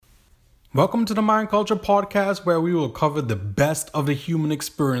Welcome to the Mind Culture Podcast, where we will cover the best of the human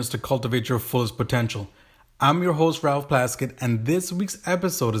experience to cultivate your fullest potential. I'm your host, Ralph Plaskett, and this week's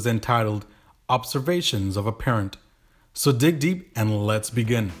episode is entitled Observations of a Parent. So dig deep and let's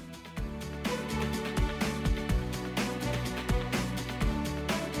begin.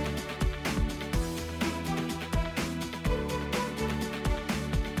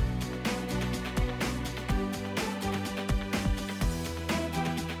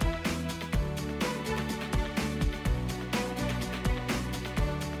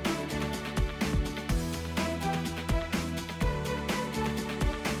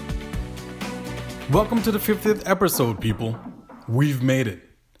 Welcome to the 50th episode, people. We've made it.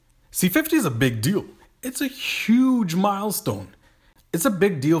 See, 50 is a big deal. It's a huge milestone. It's a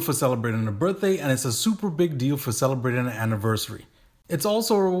big deal for celebrating a birthday, and it's a super big deal for celebrating an anniversary. It's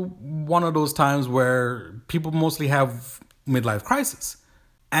also one of those times where people mostly have midlife crisis.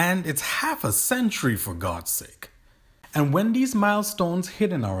 And it's half a century, for God's sake. And when these milestones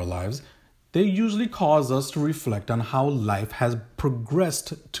hit in our lives, they usually cause us to reflect on how life has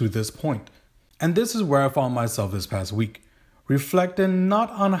progressed to this point. And this is where I found myself this past week, reflecting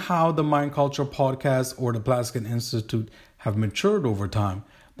not on how the Mind Culture Podcast or the Plaskett Institute have matured over time,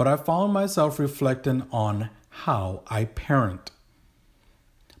 but I found myself reflecting on how I parent.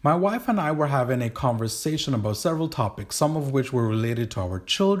 My wife and I were having a conversation about several topics, some of which were related to our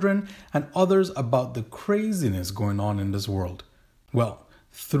children and others about the craziness going on in this world. Well,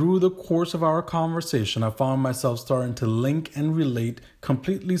 through the course of our conversation, I found myself starting to link and relate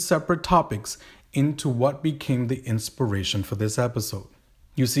completely separate topics into what became the inspiration for this episode.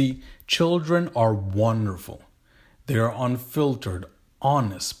 You see, children are wonderful. They are unfiltered,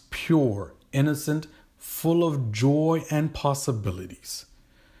 honest, pure, innocent, full of joy and possibilities.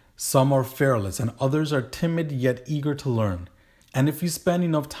 Some are fearless and others are timid yet eager to learn. And if you spend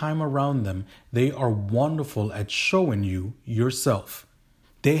enough time around them, they are wonderful at showing you yourself.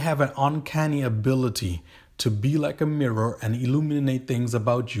 They have an uncanny ability to be like a mirror and illuminate things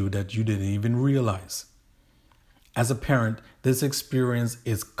about you that you didn't even realize. As a parent, this experience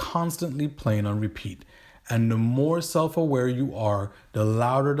is constantly playing on repeat, and the more self-aware you are, the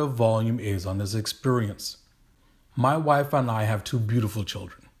louder the volume is on this experience. My wife and I have two beautiful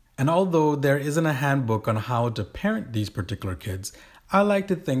children, and although there isn't a handbook on how to parent these particular kids, I like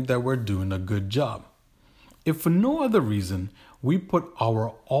to think that we're doing a good job. If for no other reason, we put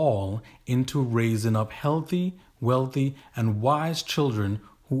our all into raising up healthy, wealthy, and wise children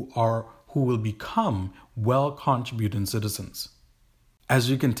who will become well-contributing citizens. As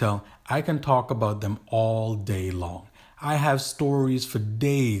you can tell, I can talk about them all day long. I have stories for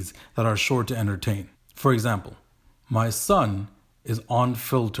days that are sure to entertain. For example, my son is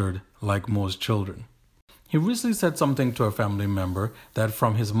unfiltered like most children. He recently said something to a family member that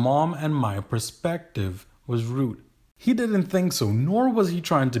from his mom and my perspective was rude. He didn't think so, nor was he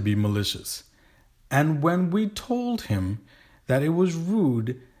trying to be malicious. And when we told him that it was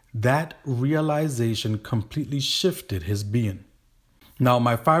rude, that realization completely shifted his being. Now,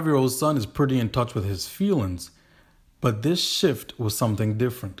 my 5-year-old son is pretty in touch with his feelings, but this shift was something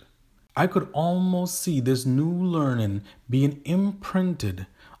different. I could almost see this new learning being imprinted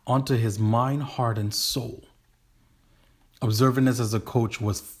onto his mind, heart, and soul. Observing this as a coach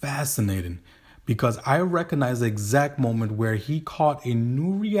was fascinating, because I recognized the exact moment where he caught a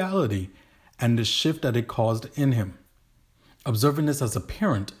new reality and the shift that it caused in him. Observing this as a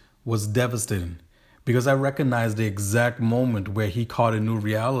parent was devastating because I recognized the exact moment where he caught a new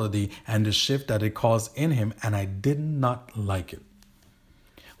reality and the shift that it caused in him, and I did not like it.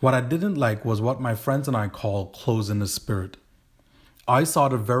 What I didn't like was what my friends and I call closing the spirit. I saw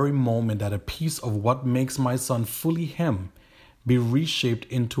the very moment that a piece of what makes my son fully him be reshaped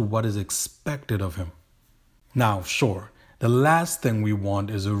into what is expected of him. Now, sure, the last thing we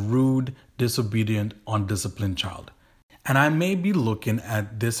want is a rude, disobedient, undisciplined child. And I may be looking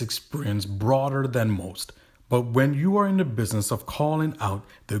at this experience broader than most, but when you are in the business of calling out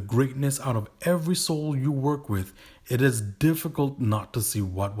the greatness out of every soul you work with, it is difficult not to see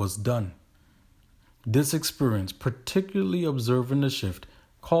what was done. This experience, particularly observing the shift,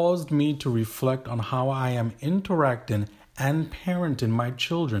 caused me to reflect on how I am interacting and parenting my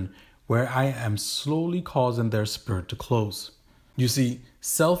children, where I am slowly causing their spirit to close. You see,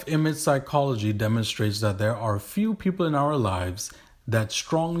 self-image psychology demonstrates that there are few people in our lives that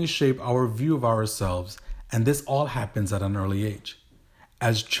strongly shape our view of ourselves, and this all happens at an early age.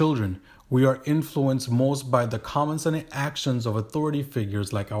 As children, we are influenced most by the comments and actions of authority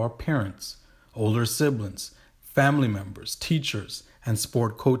figures like our parents, older siblings, family members, teachers, and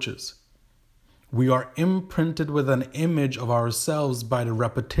sport coaches. We are imprinted with an image of ourselves by the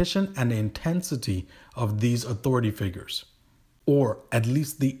repetition and the intensity of these authority figures, or at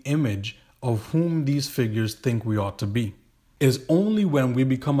least the image of whom these figures think we ought to be. It is only when we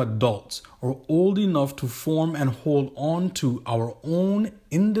become adults or old enough to form and hold on to our own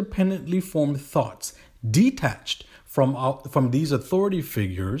independently formed thoughts, detached from these authority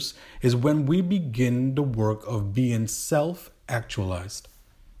figures, is when we begin the work of being self-actualized.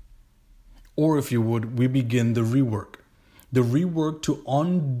 Or if you would, we begin the rework to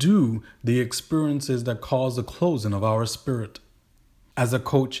undo the experiences that cause the closing of our spirit. As a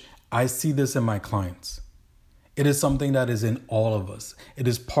coach, I see this in my clients. It is something that is in all of us. It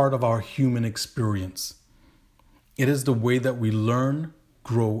is part of our human experience. It is the way that we learn,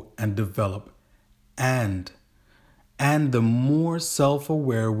 grow, and develop. And the more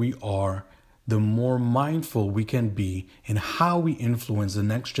self-aware we are, the more mindful we can be in how we influence the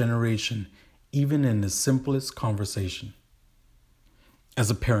next generation, even in the simplest conversation. As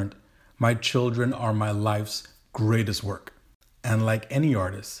a parent, my children are my life's greatest work. And like any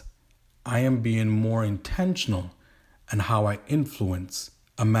artist, I am being more intentional in how I influence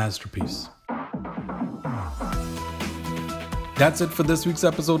a masterpiece. That's it for this week's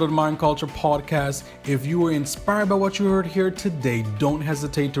episode of the Mind Culture Podcast. If you were inspired by what you heard here today, don't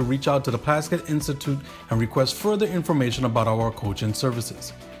hesitate to reach out to the Plaskett Institute and request further information about our coaching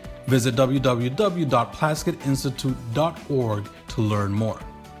services. Visit www.plaskettinstitute.org to learn more.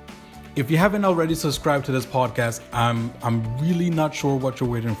 If you haven't already subscribed to this podcast, I'm really not sure what you're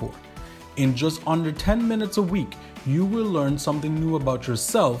waiting for. In just under 10 minutes a week, you will learn something new about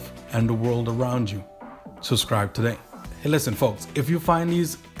yourself and the world around you. Subscribe today. Hey, listen, folks, if you find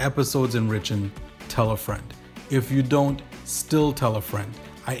these episodes enriching, tell a friend. If you don't, still tell a friend.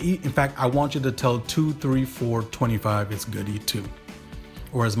 In fact, I want you to tell 2, 3, 4, 25, it's goody too.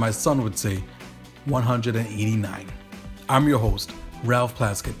 Or as my son would say, 189. I'm your host, Ralph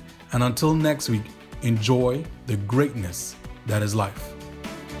Plaskett, and until next week, enjoy the greatness that is life.